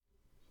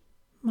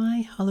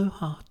My Hollow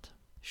Heart,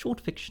 short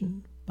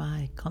fiction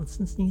by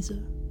Constance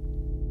Nieser.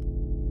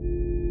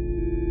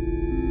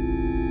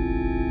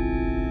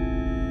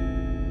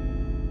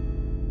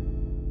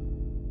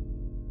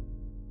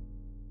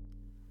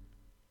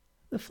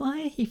 The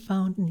flyer he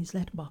found in his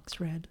letterbox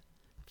read,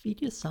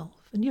 "Feed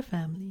yourself and your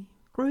family,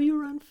 grow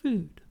your own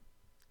food."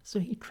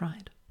 So he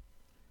tried.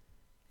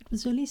 It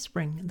was early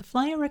spring, and the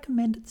flyer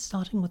recommended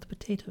starting with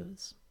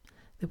potatoes.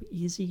 They were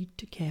easy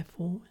to care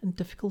for and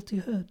difficult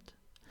to hurt.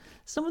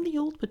 Some of the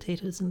old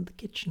potatoes in the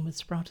kitchen were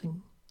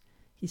sprouting.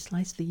 He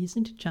sliced these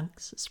into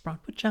chunks,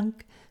 sprout per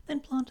chunk, then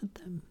planted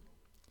them.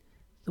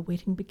 The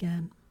waiting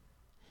began.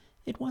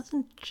 It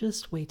wasn't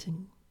just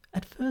waiting.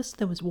 At first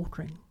there was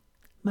watering.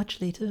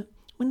 Much later,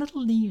 when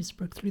little leaves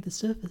broke through the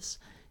surface,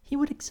 he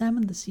would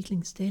examine the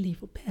seedlings daily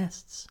for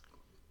pests.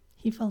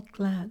 He felt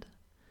glad.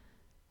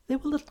 They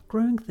were little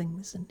growing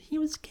things, and he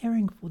was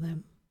caring for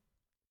them.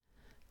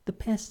 The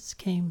pests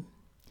came.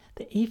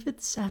 The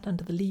aphids sat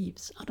under the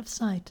leaves, out of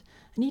sight,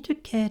 and he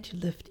took care to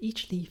lift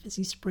each leaf as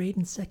he sprayed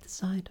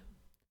insecticide.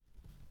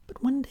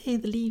 But one day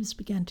the leaves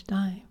began to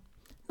die,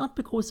 not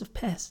because of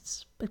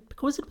pests, but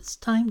because it was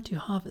time to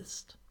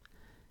harvest.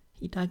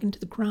 He dug into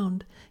the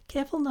ground,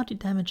 careful not to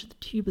damage the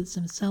tubers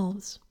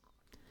themselves.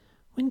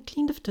 When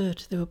cleaned of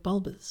dirt, they were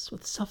bulbous,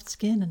 with soft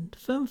skin and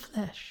firm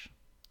flesh.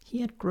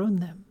 He had grown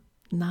them.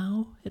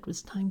 Now it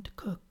was time to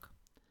cook.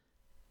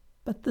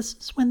 But this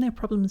is when their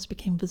problems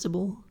became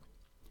visible.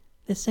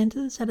 Their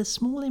centers had a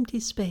small empty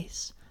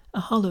space, a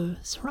hollow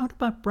surrounded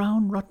by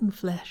brown, rotten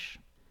flesh.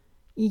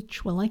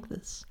 Each were like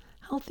this,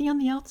 healthy on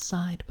the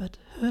outside, but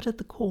hurt at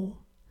the core.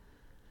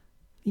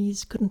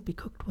 These couldn't be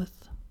cooked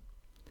with.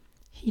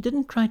 He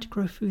didn't try to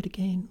grow food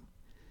again.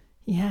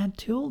 He had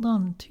to hold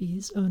on to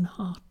his own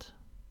heart.